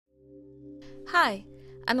Hi,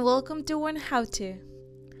 and welcome to oneHOWTO.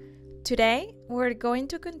 Today, we're going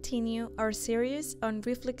to continue our series on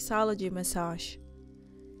reflexology massage.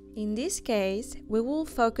 In this case, we will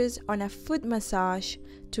focus on a foot massage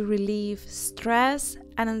to relieve stress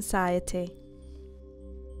and anxiety.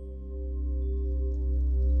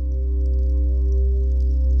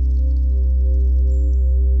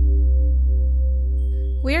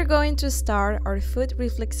 We are going to start our foot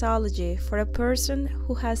reflexology for a person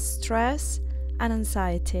who has stress and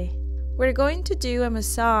anxiety. We're going to do a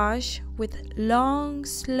massage with long,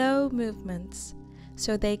 slow movements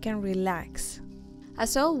so they can relax.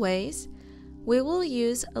 As always, we will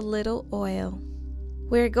use a little oil.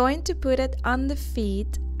 We're going to put it on the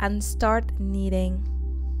feet and start kneading.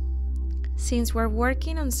 Since we're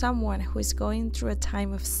working on someone who is going through a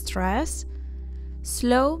time of stress,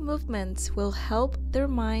 slow movements will help their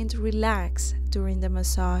mind relax during the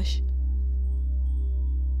massage.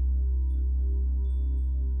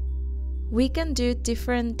 We can do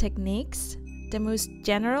different techniques. The most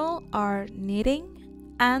general are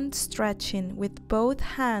kneading and stretching with both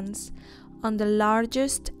hands on the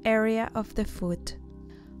largest area of the foot.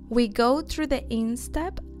 We go through the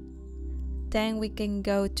instep, then we can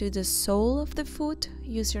go to the sole of the foot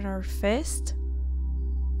using our fist.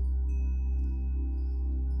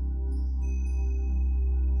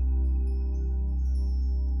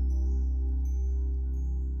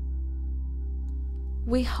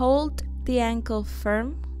 We hold the ankle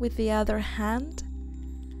firm with the other hand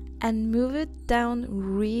and move it down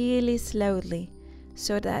really slowly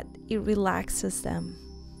so that it relaxes them.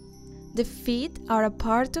 The feet are a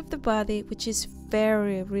part of the body which is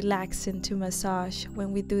very relaxing to massage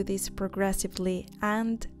when we do this progressively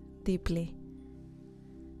and deeply.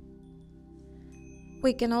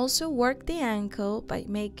 We can also work the ankle by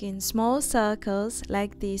making small circles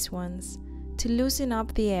like these ones to loosen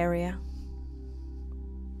up the area.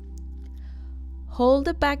 Hold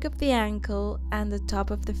the back of the ankle and the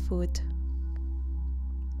top of the foot.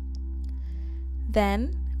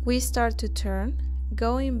 Then we start to turn,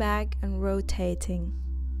 going back and rotating.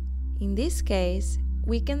 In this case,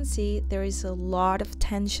 we can see there is a lot of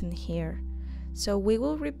tension here, so we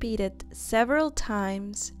will repeat it several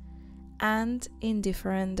times and in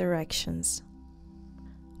different directions.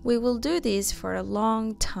 We will do this for a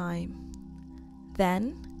long time.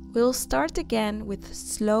 Then we'll start again with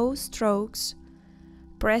slow strokes,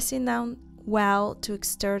 pressing down well to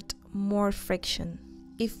exert more friction.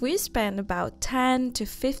 If we spend about 10 to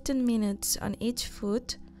 15 minutes on each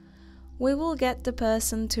foot, we will get the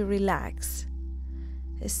person to relax,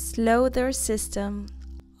 slow their system,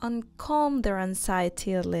 and calm their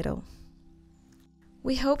anxiety a little.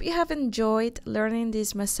 We hope you have enjoyed learning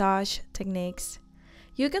these massage techniques.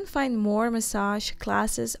 You can find more massage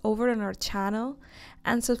classes over on our channel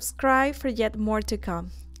and subscribe for yet more to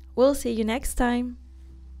come. We'll see you next time.